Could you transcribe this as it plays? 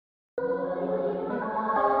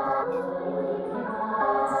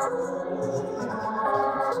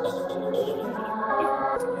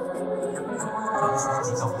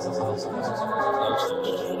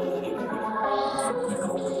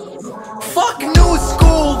Fuck new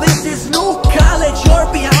school, this is new college, you're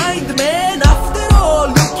behind, man. After all,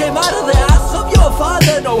 you came out of the ass of your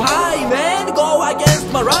father. No, hi, man, go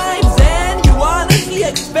against my rhymes, and you honestly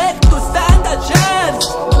expect to stand a chance?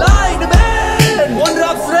 Line, man. One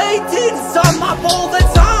rap's rated, sum up all the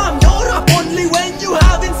time. You're up only when you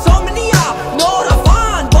have insomnia. Not a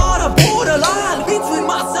fan, but a borderline between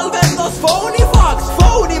myself and those phony fucks,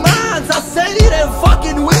 phony mans. I said it and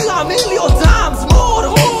fucking will a million times more.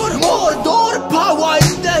 Door power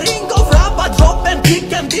in the ring of rap. I drop and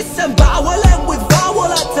kick and disembowel, and with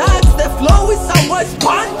vowel attacks the flow is somewhat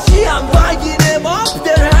punchy. I'm bagging them up,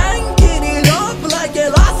 they're hanging it up like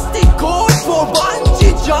elastic cord for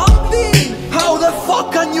bungee jumping. How the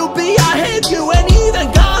fuck can you be ahead? You ain't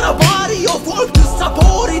even got a body of work to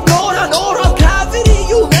support it, nor an oral cavity.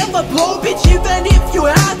 You'll never blow, bitch, even if you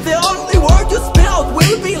had. The only word you spit out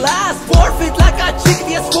will be last. Forfeit like a chick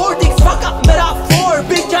vs 4 dicks, fuck up metaphor.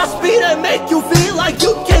 Bitch, I spit and make you feel like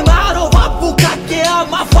you came out of a bukkake.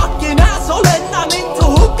 I'm a fucking asshole and I'm into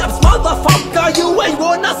hookups, motherfucker. You ain't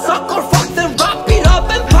wanna suck or fuck, then wrap it up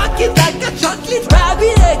and pack it like a chocolate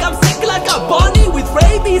rabbit egg. I'm sick like a bunny with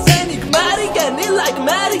rabies, enigmatic and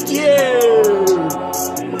illagmatic, yeah.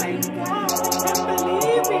 Oh my god, I can't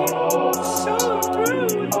believe it. So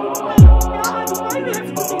rude. Oh my god, why do you have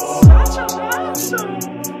to be such an asshole?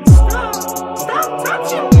 Stop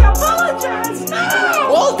touching me, apologize,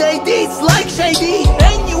 no! All they dislike shady,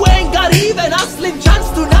 and you ain't got even a slim chance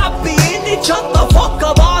to not be in it. Shut the fuck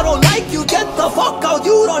up, I don't like you, get the fuck out.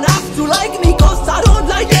 You don't have to like me, cause I don't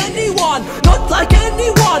like anyone, not like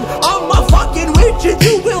anyone. I'm a fucking widget,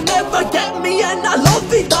 you will never get me, and I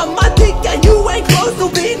love it. I'm a dick and you ain't close to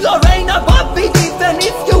being Lorena Bobby. Even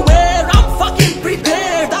if you wear, I'm fucking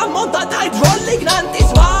prepared. I'm on that hydraulic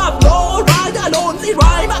Nantes vibe. No ride, I'll only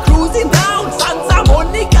rhyme. I'm cruising down Santa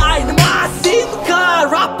Monica in my Simca.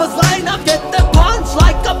 Rappers line up, get the punch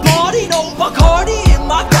like a party. No Bacardi in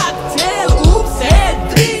my cocktail. Oops, head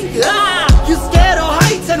drink. You scared of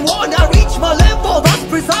heights and wanna reach my level. That's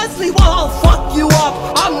precisely why I'll fuck you up.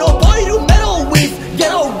 I'm no boy to meddle with.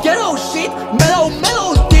 Ghetto shit. Mellow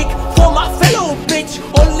dick for my fellow bitch.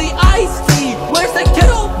 Only iced tea. Where's the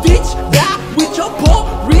kettle, bitch? That with your poor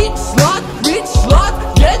rich slut.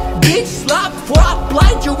 Get bitch slapped for I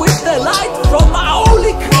blind you with the light from my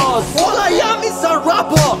holy cross. All I am is a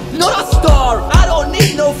rapper, not a star. I don't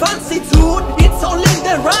need no fancy tune. It's only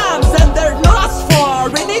the rhymes and they're not as far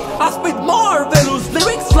in it. I spit marvelous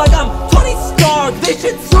lyrics like I'm Tony Stark. This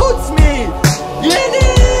shit suits me. In it.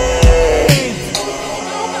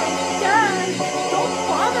 Oh my god, don't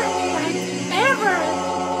bother me like ever.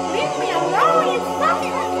 Leave me alone, you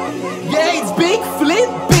fucking... Yeah, it's big flip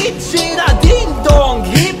bitch in a ding dong.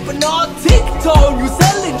 Hypnotic tone. You